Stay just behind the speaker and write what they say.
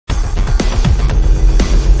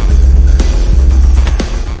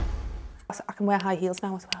I can wear high heels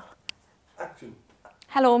now as well. Action.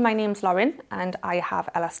 Hello, my name's Lauren and I have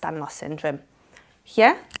Ehlers-Danlos syndrome.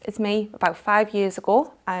 Here is me about 5 years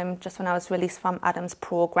ago, just when I was released from Adam's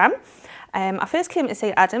programme. I first came to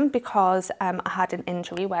see Adam because I had an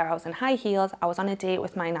injury where I was in high heels. I was on a date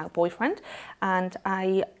with my now boyfriend and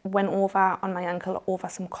I went over on my ankle over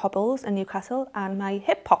some cobbles in Newcastle and my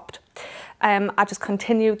hip popped. I just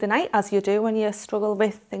continued the night, as you do when you struggle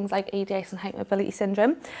with things like EDS and hypermobility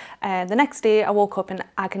syndrome. The next day I woke up in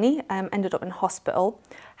agony, ended up in hospital,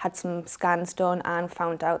 had some scans done and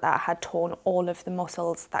found out that I had torn all of the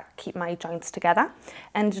muscles that keep my joints together.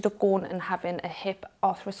 Ended up going and having a hip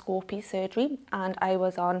arthroscopy surgery and I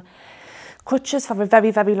was on crutches for a very,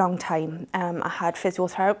 very long time. I had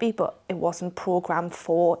physiotherapy, but it wasn't programmed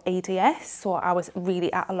for EDS, so I was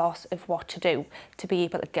really at a loss of what to do to be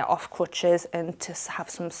able to get off crutches and to have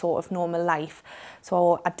some sort of normal life.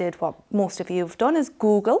 So I did what most of you have done, is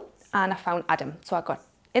Google, and I found Adam. So I got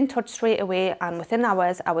in touch straight away and within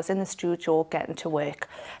hours I was in the studio getting to work.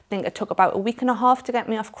 I think it took about a week and a half to get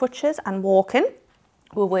me off crutches and walking.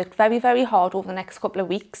 We worked very, very hard over the next couple of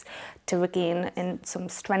weeks to regain some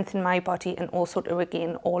strength in my body and also to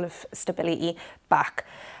regain all of stability back.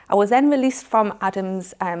 I was then released from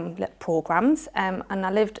Adam's programmes and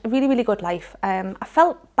I lived a really, really good life. I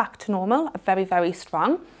felt back to normal, very, very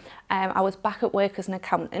strong. I was back at work as an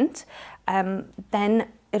accountant. Then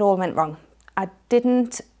it all went wrong. I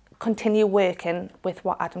didn't continue working with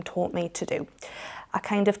what Adam taught me to do. I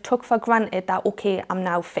kind of took for granted that, okay, I'm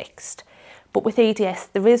now fixed. But with EDS,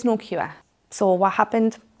 there is no cure. So what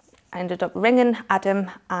happened? I ended up ringing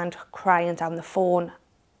Adam and crying down the phone.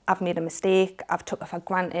 I've made a mistake, I've took it for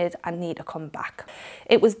granted, I need to come back.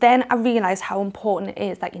 It was then I realised how important it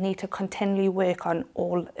is that you need to continually work on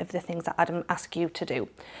all of the things that Adam asked you to do.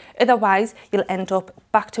 Otherwise, you'll end up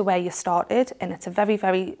back to where you started, and it's a very,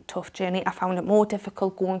 very tough journey. I found it more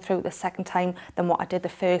difficult going through it the second time than what I did the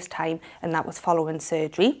first time, and that was following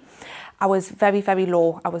surgery. I was very, very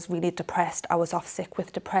low. I was really depressed. I was off sick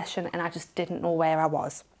with depression, and I just didn't know where I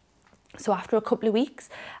was. So after a couple of weeks,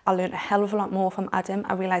 I learned a hell of a lot more from Adam.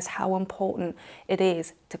 I realised how important it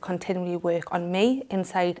is to continually work on me,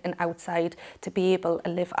 inside and outside, to be able to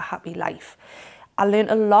live a happy life. I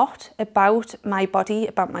learned a lot about my body,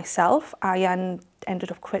 about myself. I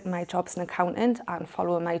ended up quitting my job as an accountant and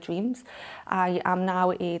following my dreams. I am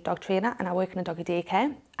now a dog trainer and I work in a doggy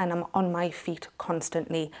daycare and I'm on my feet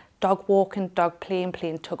constantly. Dog walking, dog playing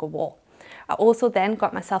tug of war. I also then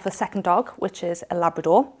got myself a second dog, which is a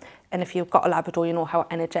Labrador. And if you've got a Labrador, you know how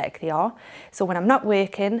energetic they are. So when I'm not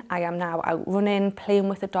working, I am now out running, playing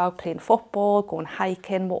with the dog, playing football, going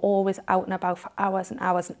hiking. We're always out and about for hours and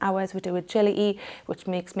hours and hours. We do agility, which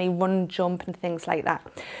makes me run, jump and things like that.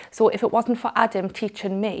 So if it wasn't for Adam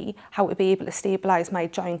teaching me how to be able to stabilise my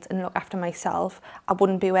joints and look after myself, I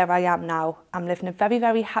wouldn't be where I am now. I'm living a very,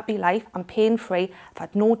 very happy life. I'm pain-free. I've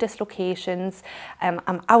had no dislocations. I'm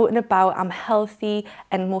out and about. I'm healthy.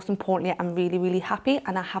 And most importantly, I'm really, really happy.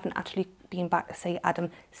 And I haven't actually been back to see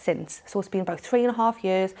Adam since. So it's been about 3.5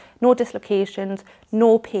 years, no dislocations,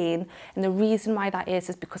 no pain. And the reason why that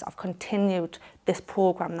is because I've continued this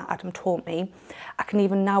programme that Adam taught me. I can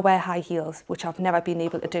even now wear high heels, which I've never been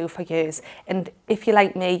able to do for years. And if you're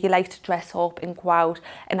like me, you like to dress up and go out.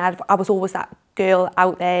 And I was always that girl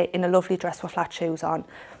out there in a lovely dress with flat shoes on.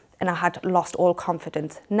 And I had lost all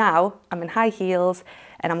confidence. Now I'm in high heels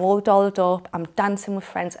and I'm all dolled up, I'm dancing with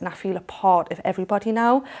friends and I feel a part of everybody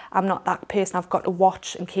now. I'm not that person I've got to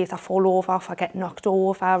watch in case I fall over, if I get knocked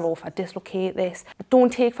over or if I dislocate this.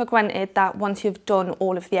 Don't take for granted that once you've done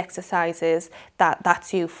all of the exercises,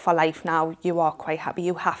 that's you for life now. You are quite happy.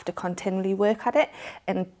 You have to continually work at it.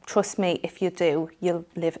 And trust me, if you do, you'll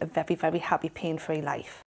live a very, very happy, pain-free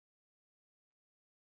life.